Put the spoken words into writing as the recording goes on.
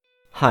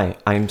Hi,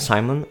 I'm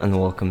Simon and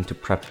welcome to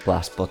Prep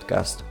Plus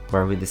podcast,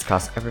 where we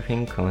discuss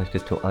everything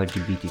connected to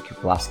LGBTQ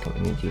plus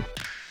community.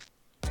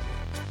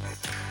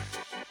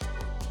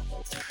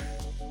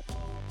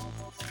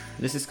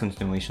 This is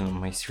continuation of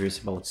my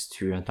series about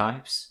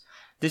stereotypes.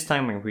 This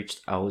time I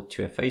reached out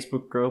to a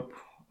Facebook group,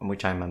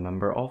 which I'm a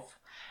member of,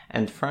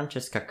 and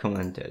Francesca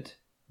commented,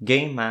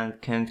 "Gay men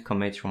can't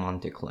commit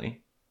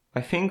romantically."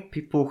 I think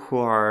people who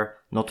are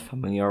not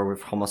familiar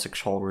with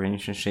homosexual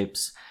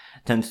relationships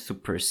tend to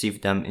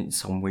perceive them in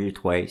some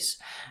weird ways,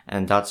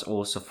 and that's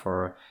also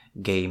for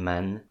gay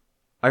men.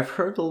 I've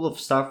heard a lot of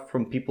stuff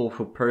from people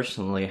who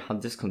personally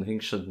had this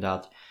conviction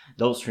that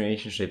those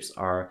relationships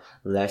are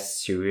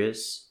less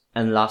serious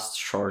and last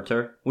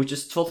shorter, which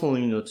is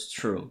totally not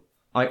true.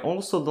 I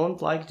also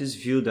don't like this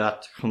view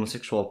that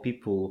homosexual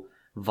people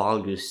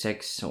value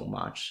sex so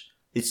much.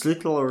 It's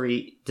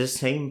literally the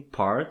same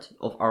part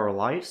of our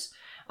lives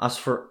as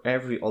for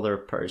every other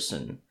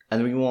person,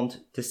 and we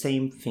want the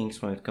same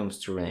things when it comes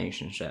to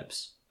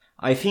relationships.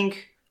 I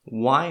think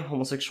why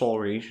homosexual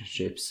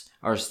relationships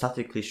are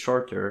statically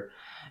shorter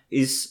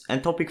is a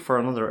topic for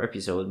another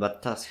episode,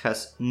 but that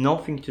has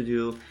nothing to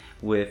do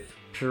with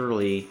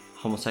purely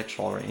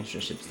homosexual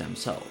relationships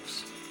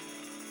themselves.